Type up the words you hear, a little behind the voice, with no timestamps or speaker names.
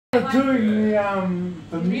Doing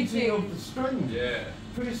the meeting of the strings. Yeah.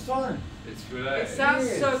 First time. It's good, eh? It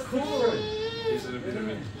sounds so cool. Gives it a bit of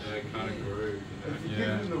a kind of groove, If you you get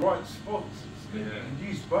know? it in the right spots, it's good. Yeah. You can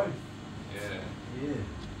use both. Yeah, Yeah.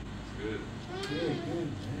 it's good. Yeah, good,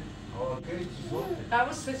 man. Oh, good. Just love it. That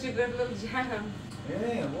was such a good little jam.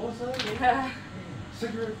 Yeah, what was that? Yeah.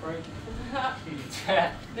 Cigarette break.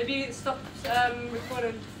 Maybe stop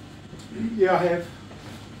recording. Yeah, I have.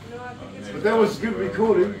 No, I think it's But that was good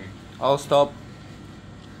recording. I'll stop.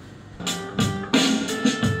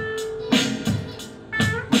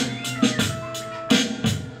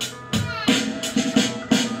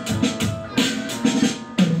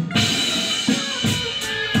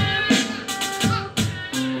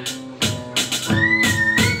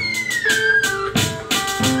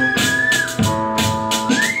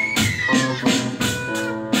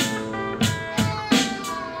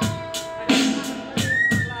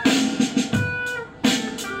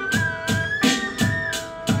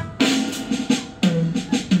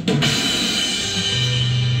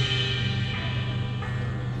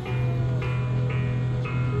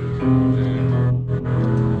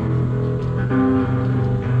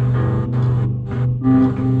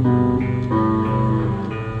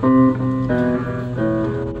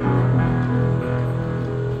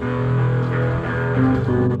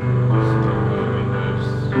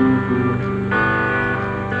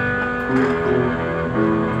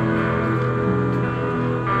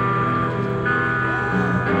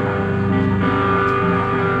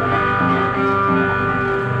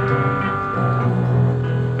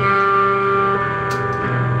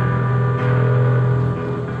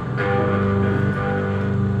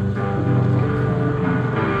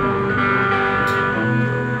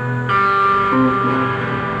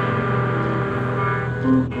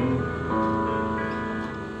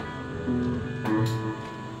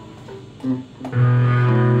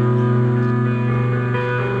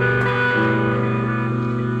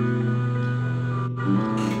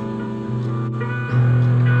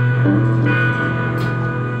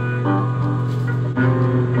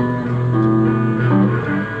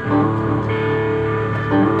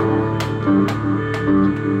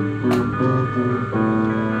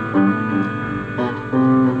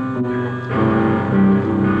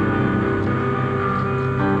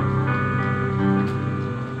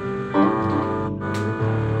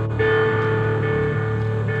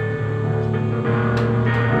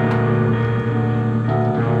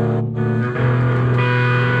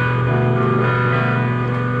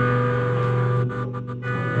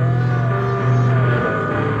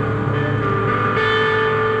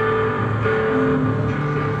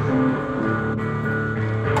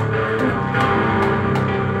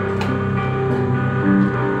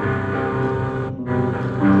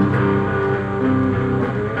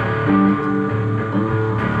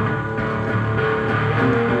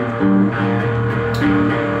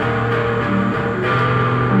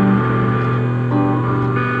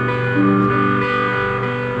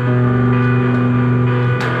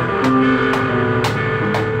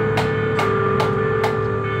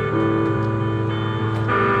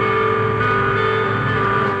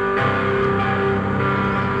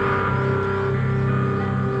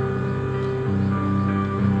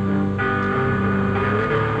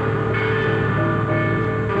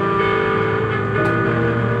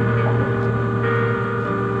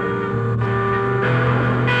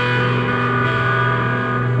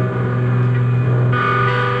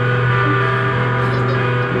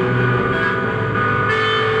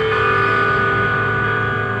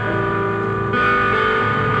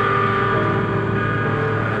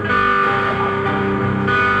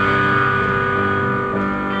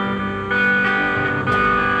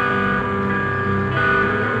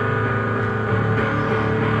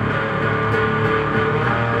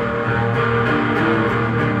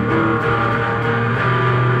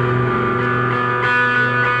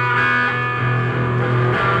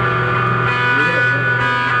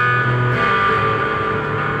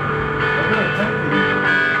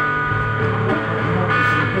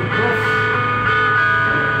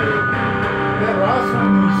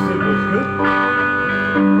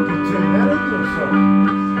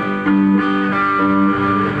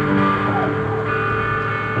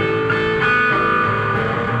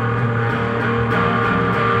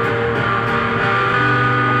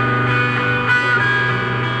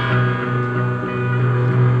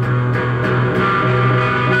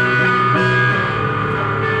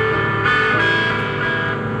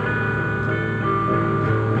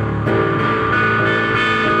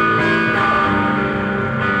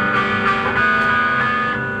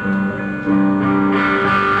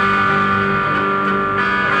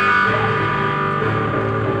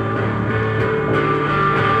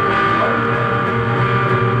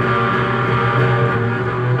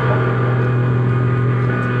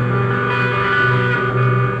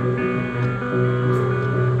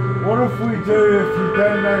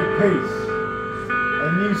 peace.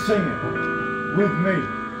 And you sing it with me.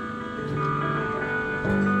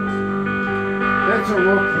 That's a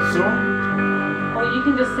rocky song. Or you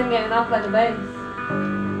can just sing it and I'll play the bass. I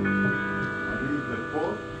need the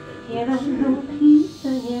chord. You don't know peace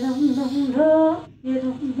and you don't know love. You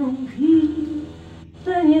don't know peace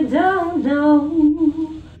and you don't know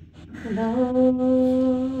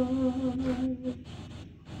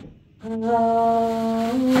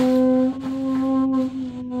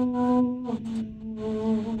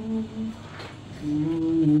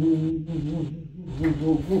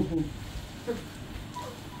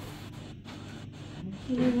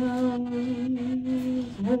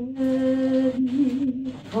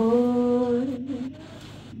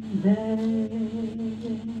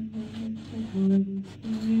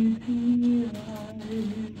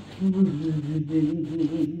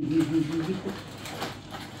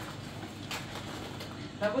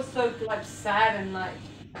That was so like sad and like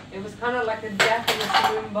it was kind of like a death in a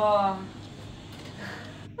saloon bar.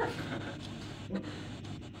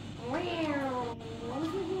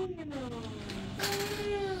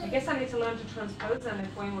 I guess I need to learn to transpose them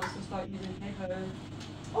if Wayne wants to start using paper.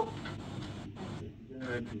 Oh.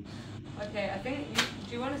 Okay, I think you.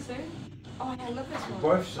 Do you want to sing? Oh, yeah, I love this one.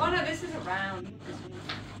 Both sing. Oh no, this is a round. This one.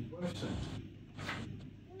 Both sing.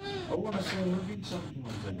 I want to sing with you something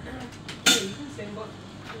like that. Yeah, you can sing, but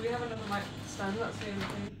do we have another mic stand? That's the only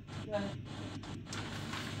thing. Yeah.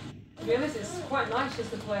 To be honest, it's quite nice just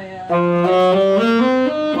to play.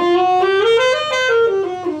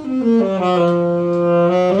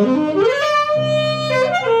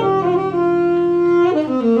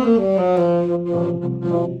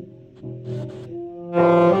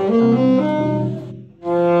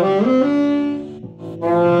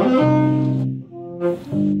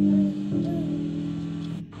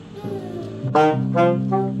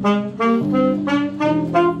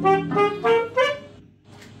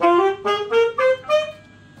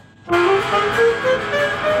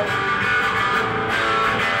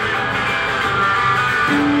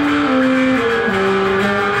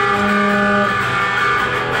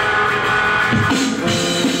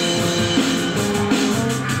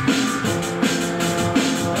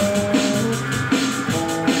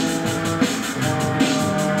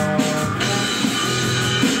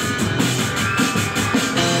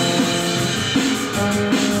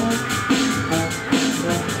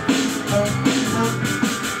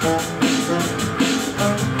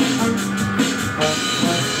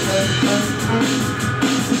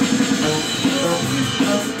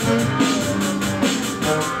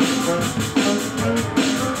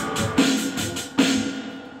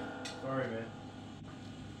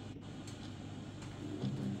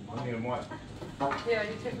 Yeah,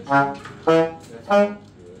 you take this one.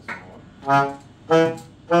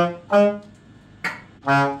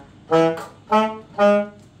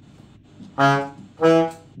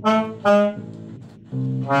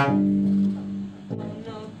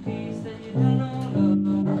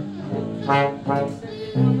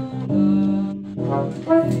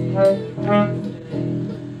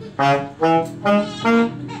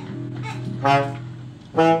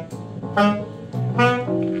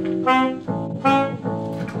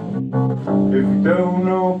 If you don't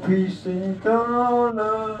know peace, then you don't know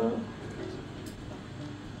love.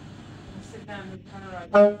 Sit down and turn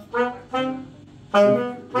around.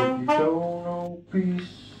 If you don't know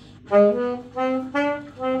peace.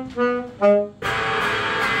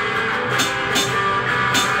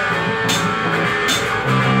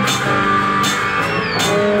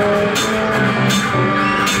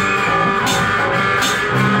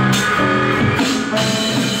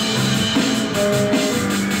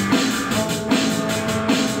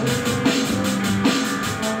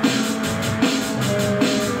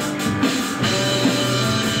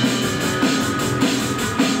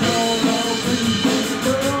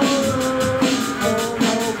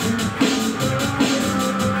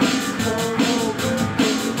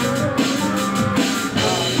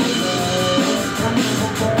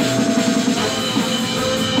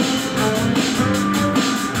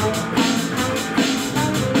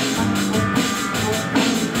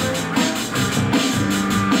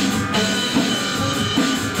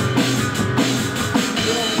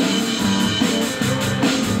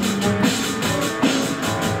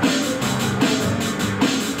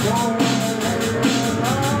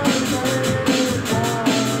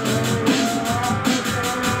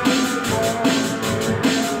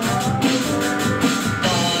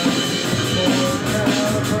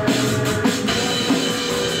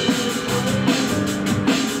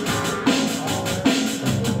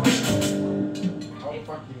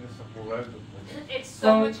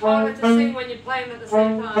 harder to sing when you're playing at the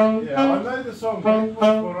same time. Yeah, I know the song, but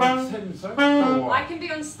I'm singing so much for a while. I can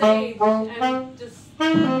be on stage and just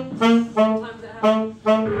sometimes it happens.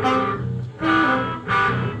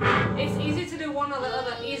 It's easy to do one or the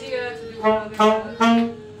other, easier to do one or the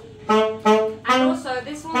other. And also,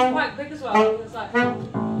 this one's quite quick as well. It's like,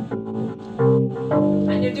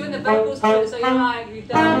 and you're doing the vocals to it, so you're like, you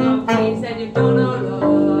don't know, please, and you don't know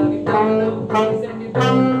love, you don't know, please, and you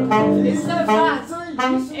don't know. It's so fast.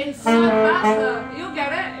 It's so fast though. You'll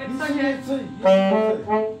get it. It's okay.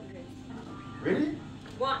 Ready?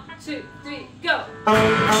 1, 2, 3, go.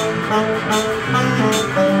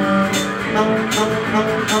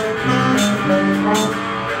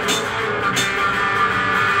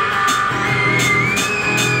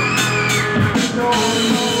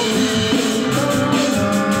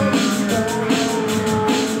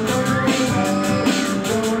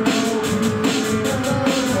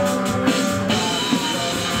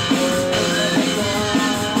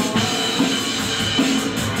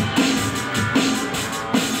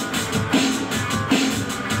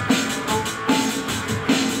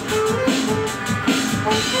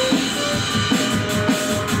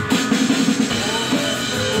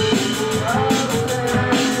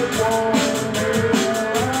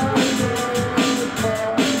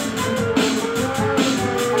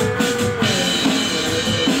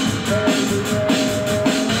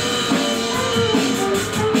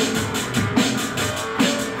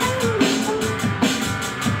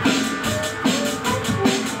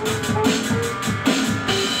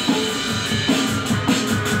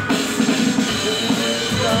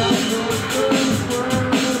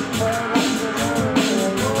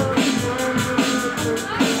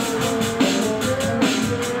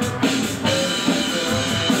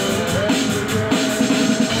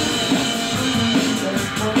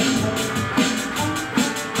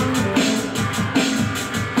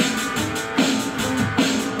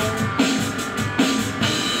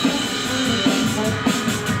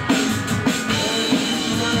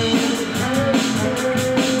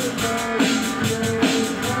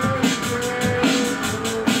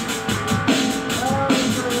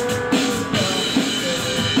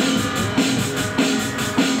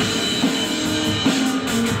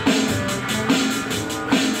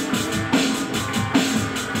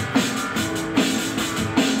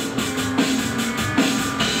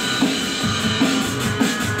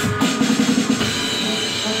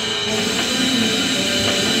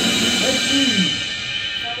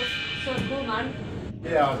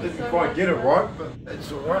 Yeah, I didn't quite get it right, but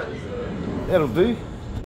it's alright. That'll do.